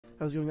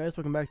How's it going, guys?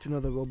 Welcome back to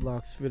another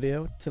Roblox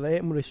video. Today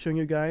I'm going to be showing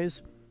you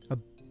guys a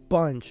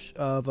bunch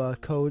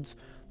of codes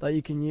that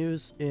you can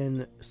use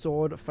in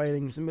Sword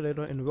Fighting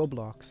Simulator in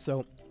Roblox.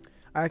 So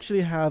I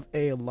actually have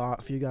a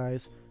lot for you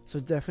guys, so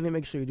definitely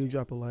make sure you do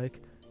drop a like,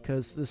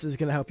 because this is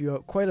going to help you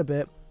out quite a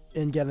bit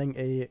in getting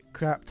a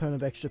crap ton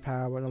of extra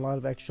power and a lot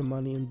of extra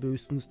money and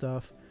boosts and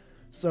stuff.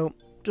 So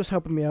just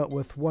helping me out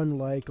with one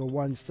like or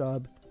one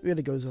sub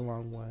really goes a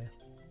long way.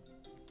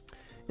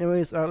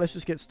 Anyways, let's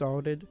just get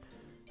started.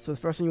 So the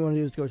first thing you want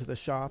to do is go to the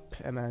shop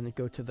and then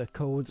go to the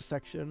codes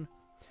section,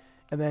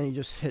 and then you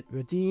just hit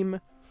redeem.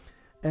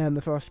 And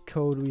the first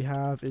code we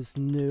have is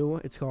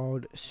new. It's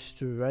called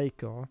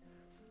Striker.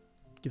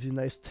 Gives you a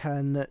nice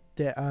 10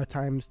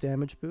 times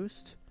damage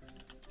boost.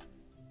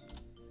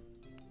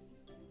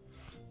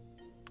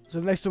 So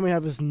the next one we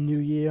have is New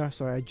Year.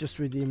 Sorry, I just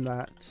redeemed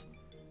that.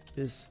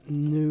 Is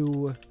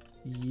New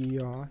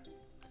Year.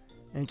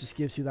 And it just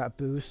gives you that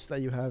boost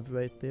that you have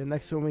right there.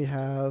 Next one we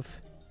have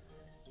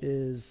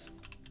is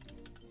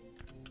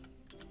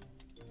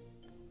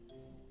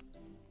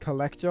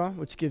Collector,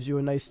 which gives you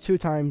a nice 2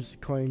 times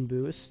coin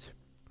boost.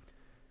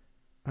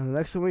 And the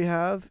next one we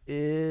have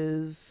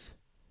is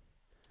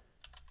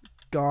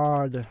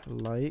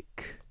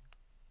Godlike.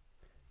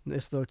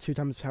 This little 2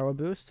 times power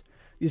boost.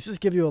 These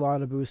just give you a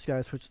lot of boost,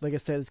 guys, which, like I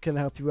said, is going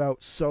to help you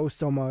out so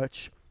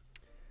much.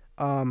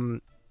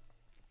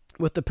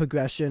 With the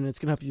progression, it's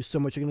going to help you so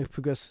much. You're going to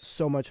progress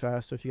so much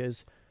faster if you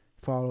guys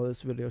follow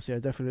this video. So yeah,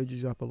 definitely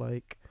do drop a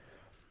like.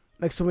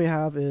 Next one we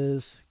have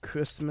is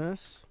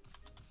Christmas.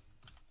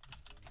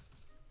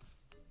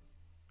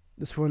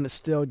 This one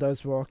still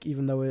does work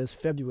even though it is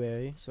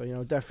February. So, you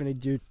know, definitely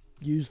do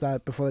use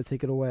that before they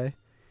take it away.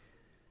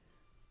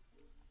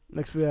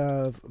 Next we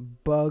have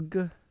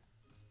Bug.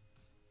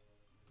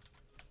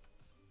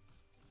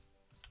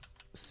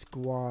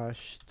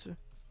 Squashed.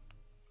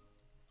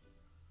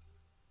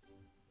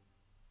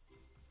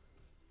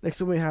 Next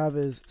one we have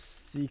is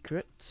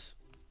Secret.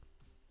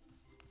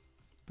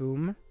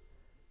 Boom.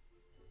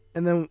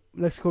 And then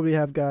next code we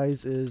have,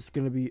 guys, is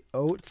going to be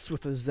Oats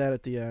with a Z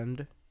at the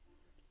end.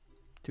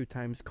 2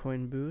 times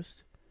coin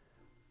boost.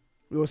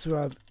 We also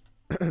have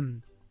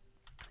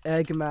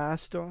Egg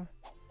Master.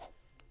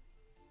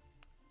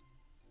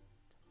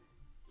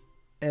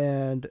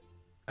 And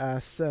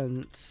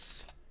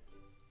Essence.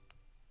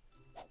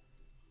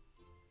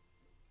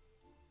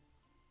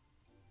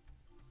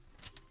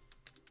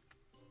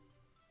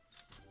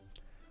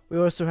 We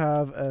also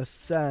have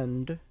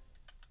Ascend.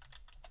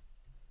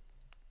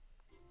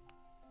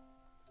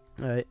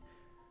 Alright.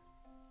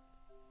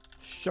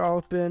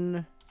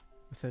 Sharpen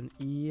with an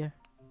E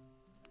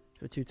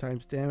for 2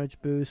 times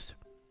damage boost.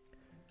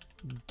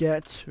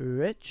 Get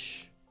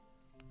Rich.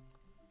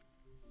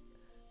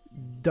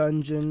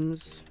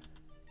 Dungeons.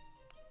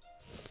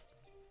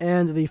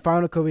 And the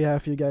final code we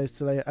have for you guys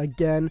today.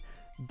 Again,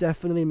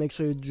 definitely make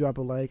sure you drop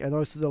a like. I know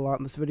this is a lot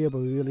in this video,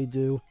 but we really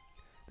do.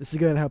 This is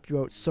going to help you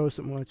out so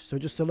much. So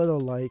just a little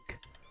like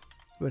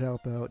would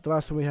help out. The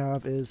last one we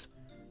have is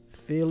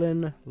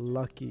Feeling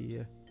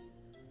Lucky.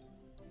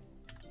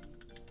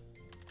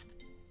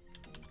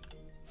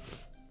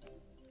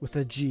 With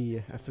a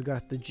G. I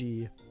forgot the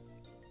G.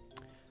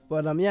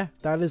 But yeah,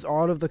 that is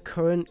all of the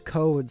current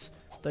codes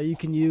that you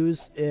can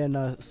use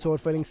in Sword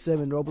Fighting Sim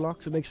in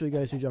Roblox. So make sure you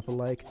guys do drop a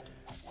like.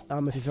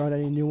 If you found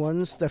any new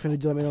ones, definitely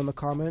do let me know in the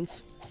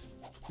comments.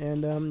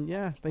 And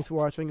yeah, thanks for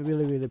watching.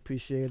 Really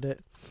appreciate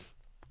it.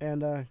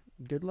 And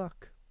good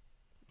luck.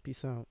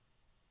 Peace out.